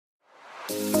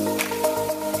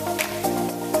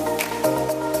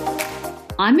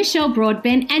I'm Michelle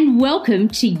Broadbent and welcome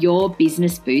to your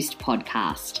Business Boost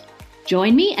podcast.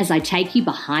 Join me as I take you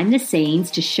behind the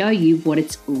scenes to show you what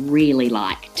it's really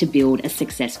like to build a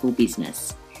successful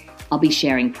business. I'll be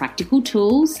sharing practical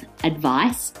tools,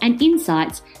 advice, and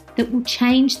insights that will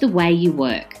change the way you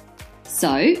work.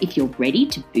 So if you're ready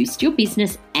to boost your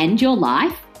business and your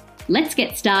life, let's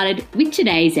get started with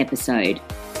today's episode.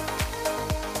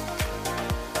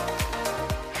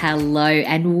 Hello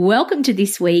and welcome to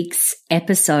this week's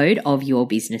episode of your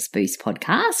Business Boost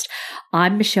podcast.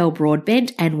 I'm Michelle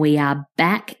Broadbent and we are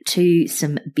back to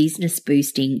some business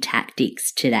boosting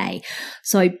tactics today.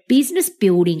 So business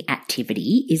building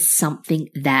activity is something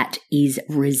that is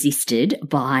resisted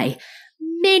by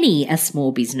many a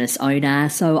small business owner.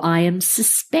 So I am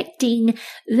suspecting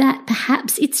that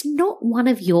perhaps it's not one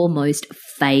of your most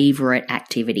favorite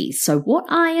activities. So what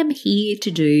I am here to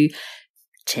do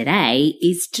today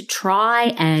is to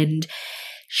try and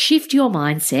shift your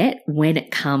mindset when it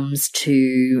comes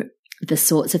to the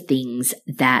sorts of things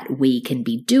that we can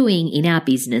be doing in our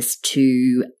business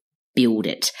to build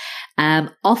it.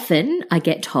 Often I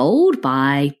get told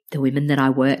by the women that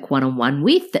I work one-on-one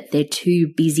with that they're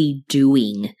too busy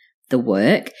doing the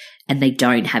work and they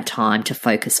don't have time to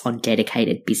focus on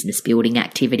dedicated business building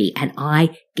activity. And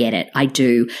I get it. I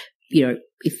do.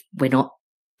 If we're not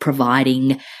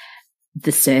providing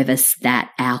the service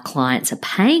that our clients are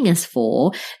paying us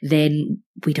for, then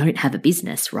we don't have a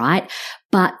business, right?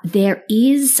 But there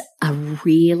is a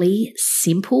really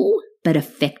simple but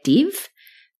effective,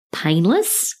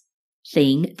 painless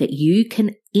thing that you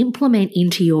can implement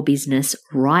into your business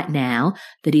right now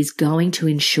that is going to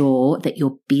ensure that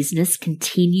your business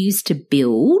continues to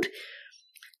build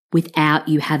without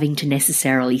you having to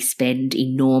necessarily spend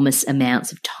enormous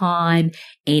amounts of time,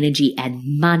 energy, and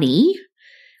money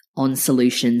on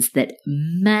solutions that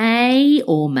may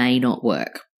or may not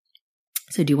work.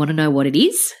 So do you want to know what it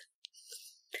is?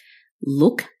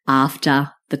 Look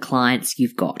after the clients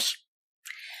you've got.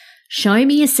 Show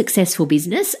me a successful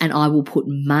business and I will put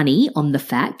money on the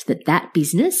fact that that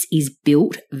business is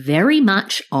built very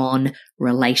much on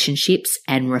relationships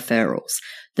and referrals.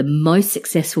 The most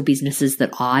successful businesses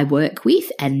that I work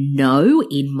with and know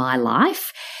in my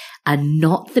life are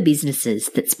not the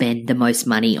businesses that spend the most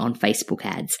money on Facebook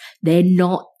ads. They're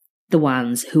not the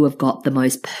ones who have got the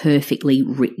most perfectly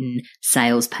written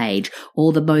sales page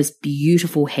or the most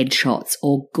beautiful headshots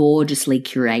or gorgeously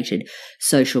curated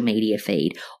social media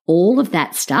feed. All of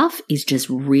that stuff is just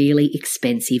really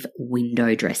expensive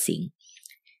window dressing.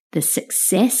 The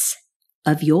success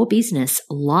of your business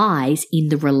lies in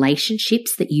the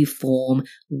relationships that you form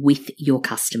with your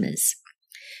customers.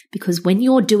 Because when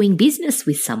you're doing business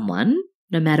with someone,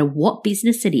 no matter what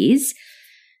business it is,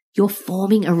 you're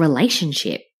forming a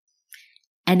relationship.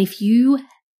 And if you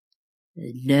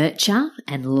nurture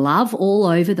and love all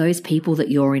over those people that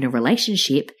you're in a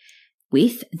relationship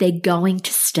with, they're going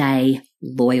to stay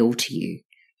loyal to you.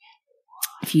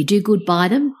 If you do good by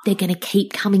them, they're going to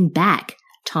keep coming back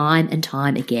time and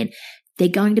time again. They're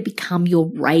going to become your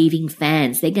raving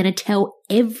fans. They're going to tell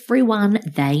everyone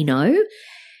they know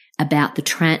about the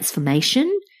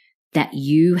transformation that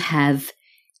you have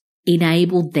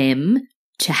enabled them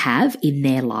to have in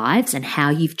their lives and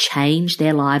how you've changed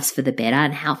their lives for the better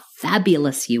and how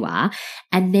fabulous you are.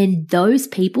 And then those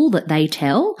people that they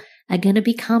tell are going to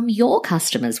become your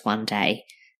customers one day.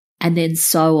 And then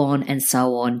so on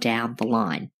down the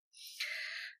line.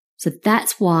 So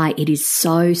that's why it is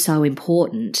so, so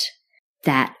important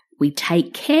that we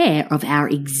take care of our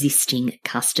existing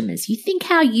customers. You think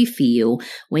how you feel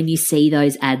when you see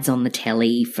those ads on the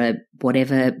telly for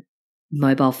whatever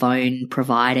mobile phone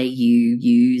provider you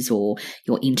use or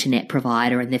your internet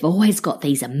provider, and they've always got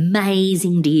these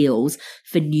amazing deals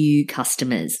for new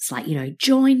customers. It's like,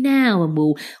 join now and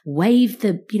we'll waive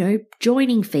the,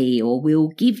 joining fee, or we'll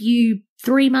give you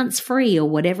 3 months free or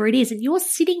whatever it is. And you're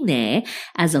sitting there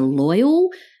as a loyal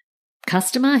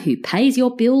customer who pays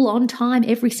your bill on time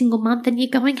every single month, and you're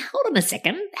going, hold on a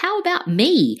second, how about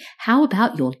me? How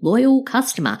about your loyal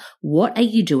customer? What are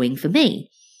you doing for me?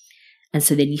 And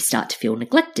so then you start to feel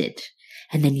neglected,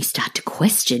 and then you start to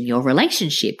question your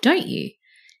relationship, don't you?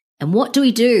 And what do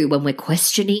we do when we're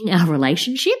questioning our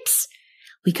relationships?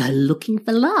 We go looking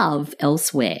for love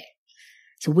elsewhere.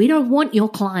 So we don't want your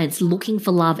clients looking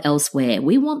for love elsewhere.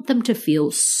 We want them to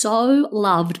feel so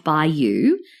loved by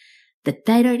you that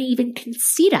they don't even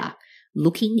consider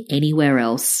looking anywhere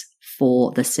else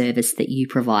for the service that you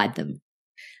provide them.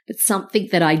 But something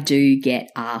that I do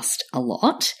get asked a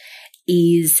lot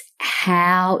is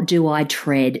how do I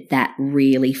tread that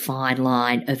really fine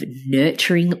line of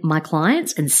nurturing my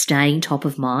clients and staying top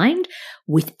of mind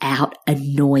without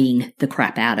annoying the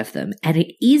crap out of them? And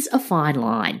it is a fine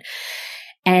line.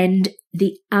 And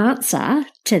the answer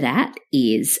to that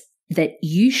is that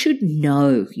you should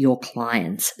know your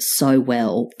clients so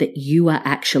well that you are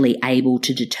actually able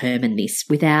to determine this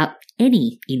without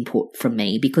any input from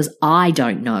me, because I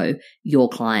don't know your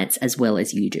clients as well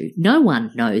as you do. No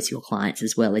one knows your clients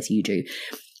as well as you do.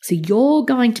 So you're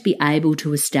going to be able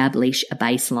to establish a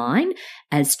baseline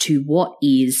as to what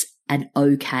is an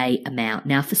okay amount.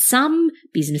 Now, for some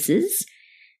businesses,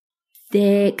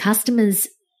 their customers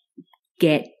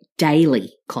get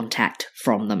daily contact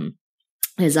from them.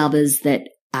 There's others that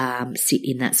sit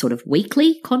in that sort of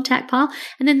weekly contact pile.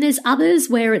 And then there's others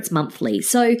where it's monthly.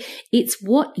 So it's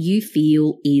what you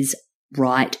feel is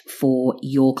right for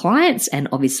your clients and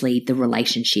obviously the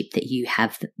relationship that you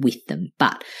have with them.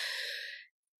 But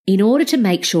in order to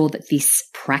make sure that this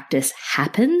practice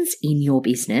happens in your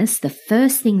business, the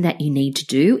first thing that you need to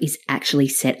do is actually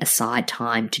set aside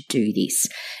time to do this.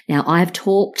 Now, I've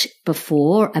talked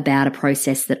before about a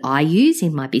process that I use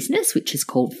in my business, which is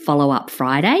called Follow Up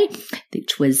Friday,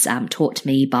 which was taught to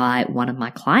me by one of my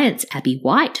clients, Abby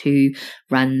White, who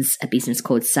runs a business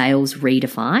called Sales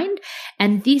Redefined.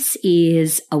 And this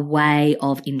is a way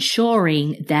of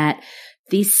ensuring that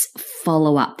this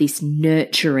follow-up, this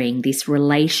nurturing, this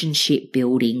relationship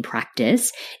building practice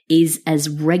is as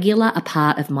regular a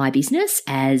part of my business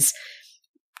as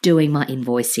doing my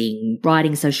invoicing,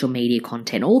 writing social media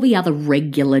content, all the other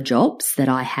regular jobs that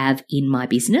I have in my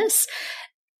business.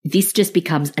 This just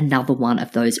becomes another one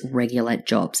of those regular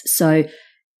jobs. So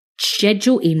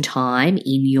schedule in time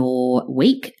in your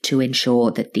week to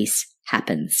ensure that this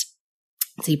happens.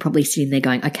 So you're probably sitting there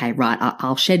going, okay, right,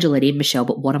 I'll schedule it in, Michelle,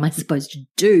 but what am I supposed to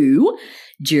do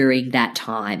during that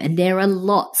time? And there are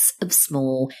lots of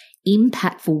small,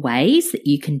 impactful ways that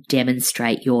you can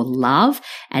demonstrate your love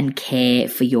and care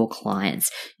for your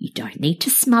clients. You don't need to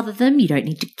smother them. You don't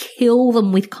need to kill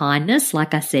them with kindness.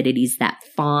 Like I said, it is that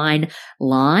fine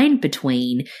line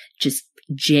between just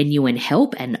genuine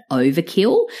help and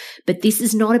overkill. But this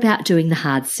is not about doing the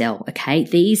hard sell, okay?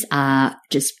 These are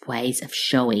just ways of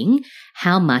showing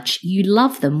how much you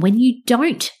love them when you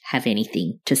don't have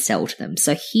anything to sell to them.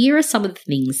 So here are some of the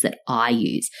things that I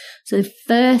use. So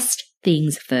first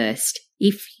things first,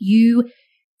 if you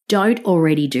don't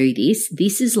already do this,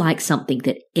 this is like something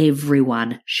that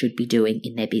everyone should be doing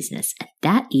in their business. And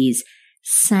that is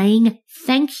saying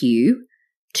thank you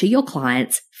to your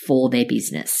clients for their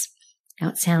business. Now,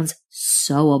 it sounds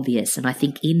so obvious, and I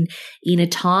think in a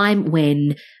time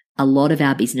when a lot of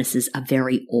our businesses are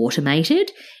very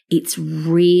automated, it's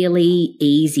really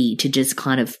easy to just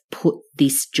kind of put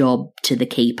this job to the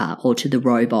keeper or to the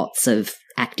robots of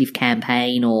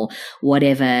ActiveCampaign or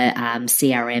whatever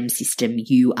CRM system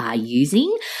you are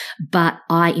using. But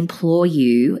I implore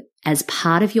you, as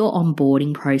part of your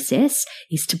onboarding process,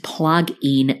 is to plug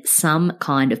in some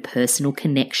kind of personal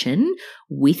connection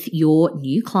with your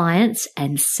new clients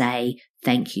and say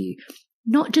thank you.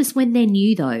 Not just when they're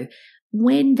new though,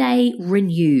 when they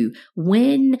renew,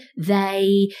 when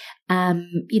they,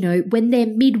 when they're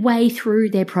midway through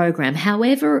their program,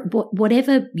 however,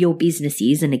 whatever your business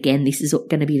is. And again, this is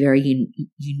going to be very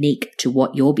unique to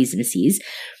what your business is.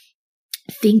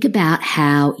 Think about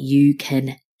how you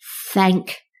can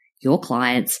thank your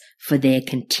clients for their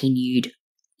continued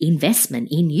investment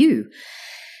in you.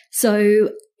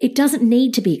 So it doesn't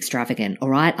need to be extravagant, all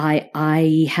right?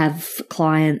 I have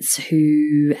clients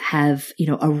who have,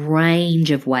 a range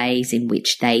of ways in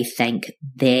which they thank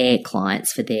their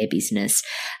clients for their business.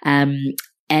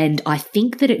 And I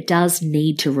think that it does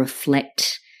need to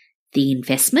reflect the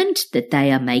investment that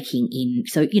they are making in.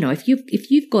 So, if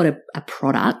you've got a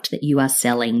product that you are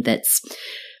selling that's,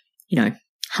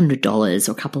 $100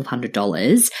 or a couple of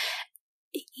 $100,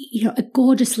 a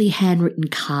gorgeously handwritten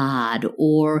card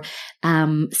or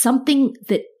something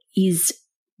that is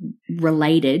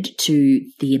related to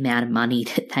the amount of money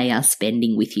that they are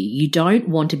spending with you. You don't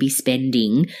want to be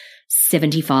spending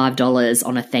 $75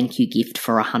 on a thank you gift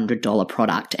for a $100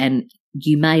 product. And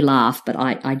you may laugh, but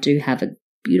I do have a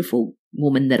beautiful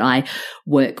woman that I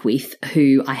work with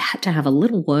who I had to have a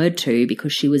little word to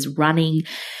because she was running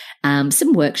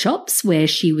some workshops where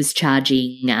she was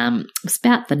charging, it was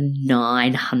about the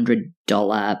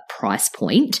 $900 price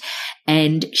point,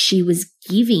 and she was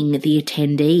giving the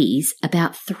attendees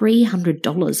about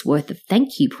 $300 worth of thank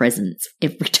you presents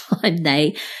every time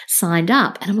they signed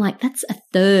up. And I'm like, that's a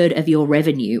third of your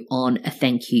revenue on a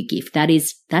thank you gift.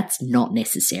 That's not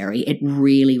necessary. It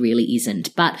really, really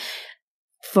isn't. But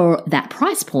for that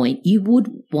price point, you would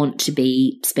want to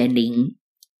be spending,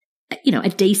 a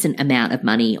decent amount of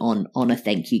money on a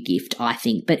thank you gift, I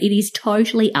think, but it is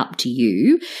totally up to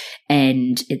you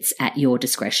and it's at your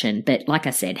discretion. But like I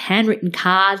said, handwritten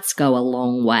cards go a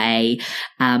long way.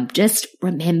 Just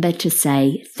remember to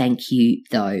say thank you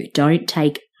though. Don't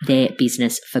take their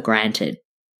business for granted.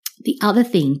 The other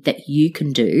thing that you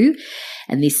can do,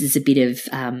 and this is a bit of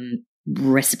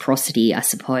reciprocity, I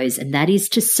suppose, and that is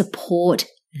to support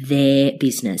their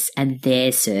business and their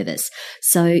service.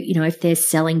 So, if they're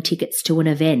selling tickets to an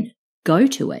event, go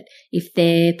to it. If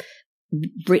they're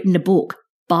written a book,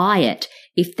 buy it.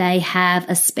 If they have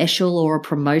a special or a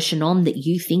promotion on that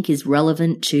you think is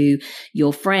relevant to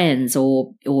your friends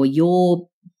or your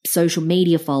social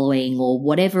media following or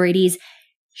whatever it is,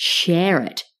 share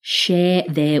it. Share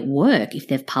their work. If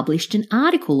they've published an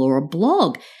article or a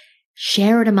blog,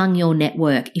 share it among your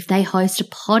network. If they host a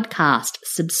podcast,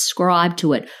 subscribe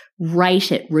to it,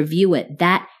 rate it, review it.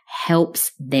 That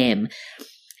helps them.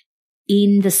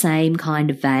 In the same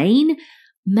kind of vein,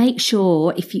 make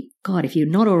sure if you're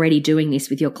not already doing this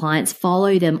with your clients,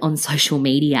 follow them on social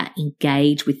media,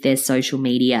 engage with their social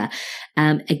media.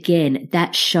 Again,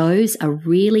 that shows a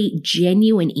really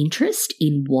genuine interest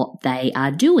in what they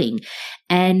are doing.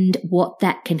 And what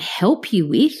that can help you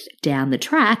with down the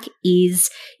track is,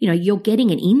 you're getting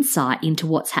an insight into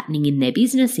what's happening in their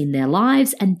business, in their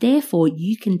lives, and therefore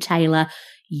you can tailor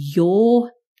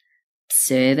your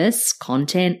service,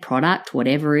 content, product,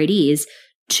 whatever it is,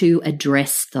 to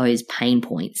address those pain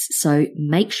points. So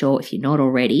make sure, if you're not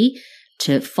already,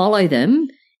 to follow them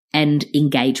and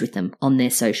engage with them on their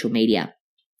social media.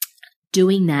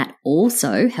 Doing that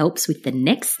also helps with the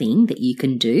next thing that you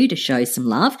can do to show some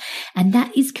love, and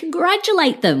that is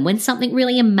congratulate them when something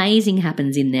really amazing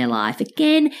happens in their life.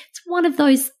 Again, it's one of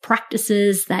those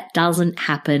practices that doesn't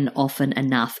happen often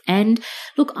enough. And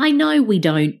look, I know we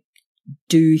don't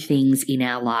do things in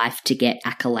our life to get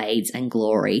accolades and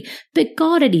glory, but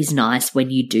God, it is nice when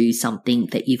you do something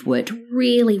that you've worked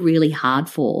really, really hard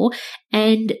for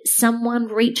and someone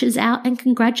reaches out and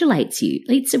congratulates you.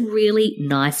 It's a really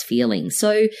nice feeling.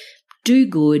 So do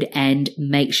good and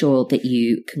make sure that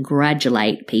you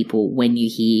congratulate people when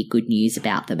you hear good news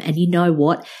about them. And you know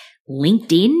what?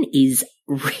 LinkedIn is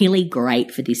really great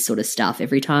for this sort of stuff.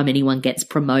 Every time anyone gets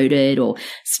promoted or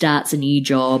starts a new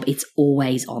job, it's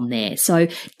always on there. So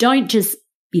don't just,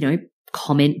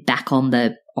 comment back on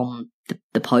the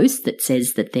post that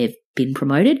says that they've been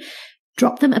promoted.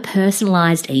 Drop them a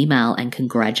personalized email and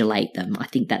congratulate them. I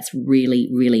think that's really,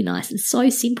 really nice. It's so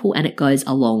simple and it goes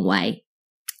a long way.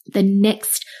 The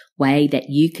next way that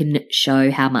you can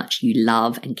show how much you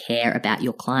love and care about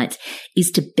your clients is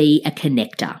to be a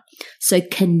connector. So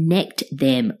connect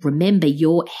them. Remember,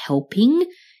 you're helping,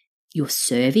 you're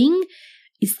serving.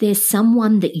 Is there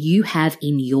someone that you have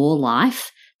in your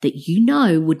life that you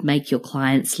know would make your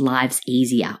clients' lives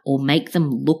easier or make them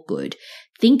look good?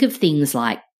 Think of things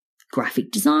like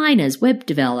graphic designers, web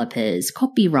developers,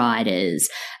 copywriters,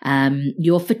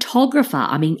 your photographer.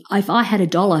 I mean, if I had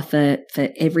 $1 for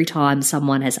every time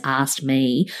someone has asked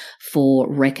me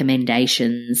for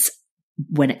recommendations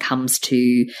when it comes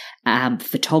to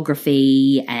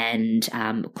photography and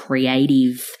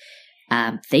creative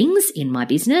things in my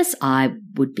business, I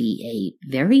would be a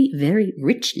very, very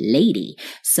rich lady.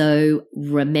 So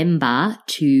remember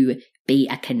to be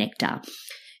a connector.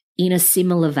 In a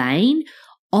similar vein,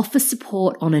 offer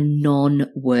support on a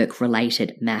non-work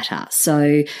related matter.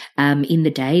 So in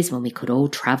the days when we could all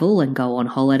travel and go on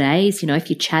holidays, if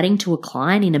you're chatting to a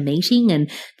client in a meeting and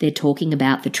they're talking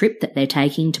about the trip that they're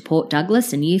taking to Port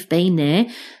Douglas and you've been there,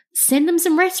 send them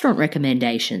some restaurant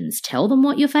recommendations. Tell them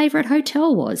what your favorite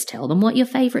hotel was. Tell them what your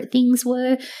favorite things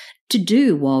were to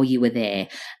do while you were there.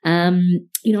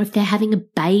 If they're having a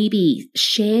baby,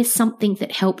 share something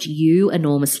that helped you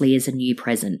enormously as a new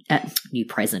parent.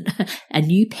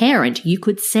 You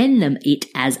could send them it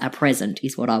as a present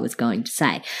is what I was going to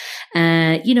say.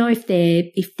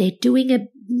 If they're doing a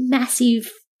massive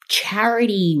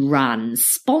charity run,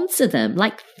 sponsor them.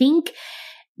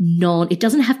 It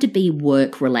doesn't have to be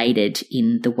work related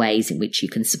in the ways in which you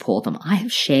can support them. I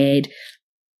have shared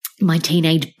my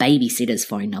teenage babysitter's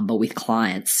phone number with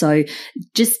clients. So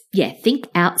just, think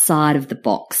outside of the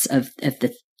box of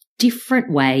the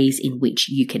different ways in which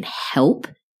you can help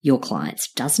your clients.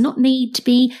 Does not need to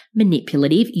be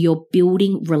manipulative. You're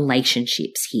building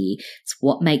relationships here. It's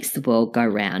what makes the world go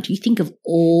round. You think of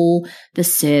all the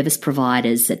service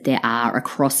providers that there are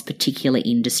across particular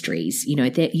industries. You know,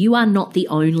 that you are not the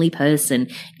only person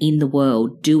in the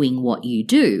world doing what you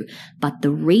do. But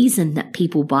the reason that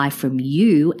people buy from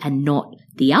you and not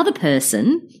the other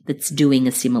person that's doing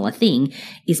a similar thing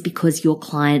is because your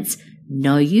clients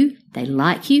know you, they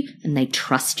like you, and they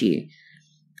trust you.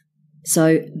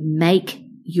 So make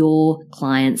your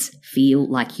clients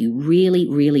feel like you really,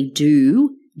 really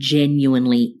do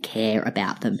genuinely care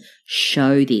about them.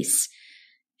 Show this.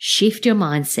 Shift your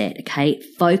mindset, okay?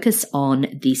 Focus on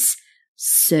this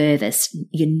service.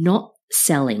 You're not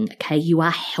selling, okay? You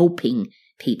are helping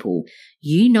people.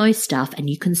 You know stuff and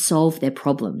you can solve their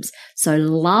problems. So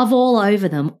love all over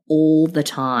them all the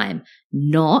time,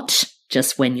 not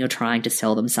just when you're trying to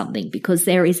sell them something, because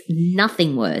there is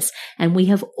nothing worse. And we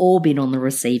have all been on the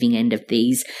receiving end of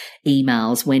these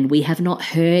emails when we have not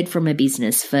heard from a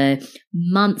business for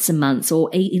months and months, or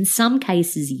in some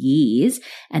cases years.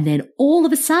 And then all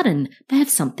of a sudden they have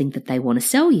something that they want to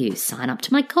sell you. Sign up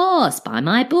to my course, buy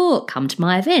my book, come to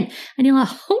my event. And you're like,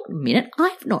 hold a minute,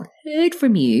 I've not heard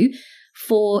from you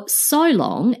for so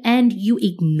long, and you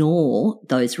ignore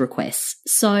those requests.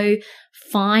 So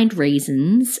find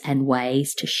reasons and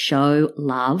ways to show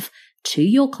love to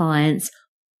your clients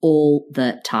all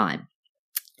the time.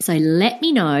 So let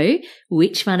me know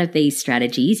which one of these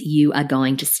strategies you are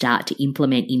going to start to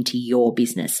implement into your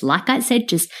business. Like I said,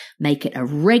 just make it a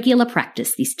regular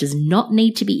practice. This does not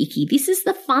need to be icky. This is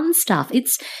the fun stuff.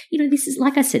 It's, this is,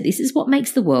 like I said, this is what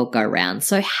makes the world go round.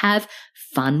 So have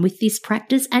fun with this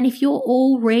practice. And if you're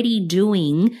already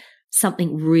doing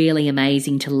something really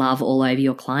amazing to love all over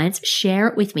your clients, share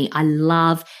it with me. I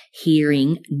love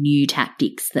hearing new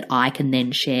tactics that I can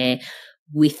then share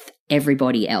with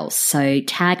everybody else. So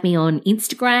tag me on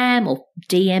Instagram or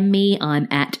DM me. I'm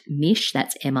at Mish,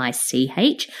 that's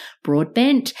MICH,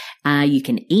 Broadbent. You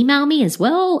can email me as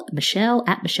well,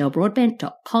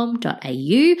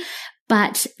 michelle@michellebroadbent.com.au.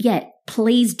 But yeah,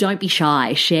 please don't be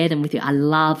shy. Share them with you. I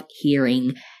love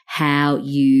hearing how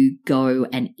you go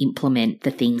and implement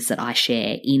the things that I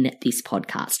share in this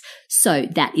podcast. So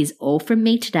that is all from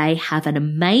me today. Have an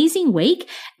amazing week,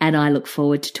 and I look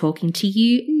forward to talking to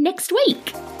you next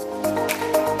week.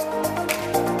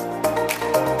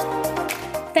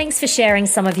 Thanks for sharing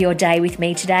some of your day with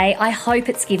me today. I hope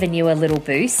it's given you a little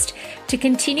boost. To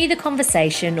continue the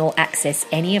conversation or access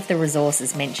any of the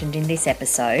resources mentioned in this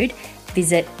episode,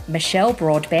 visit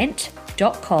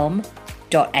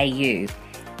michellebroadbent.com.au.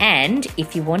 And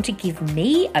if you want to give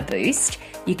me a boost,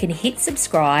 you can hit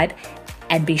subscribe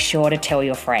and be sure to tell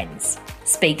your friends.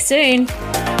 Speak soon.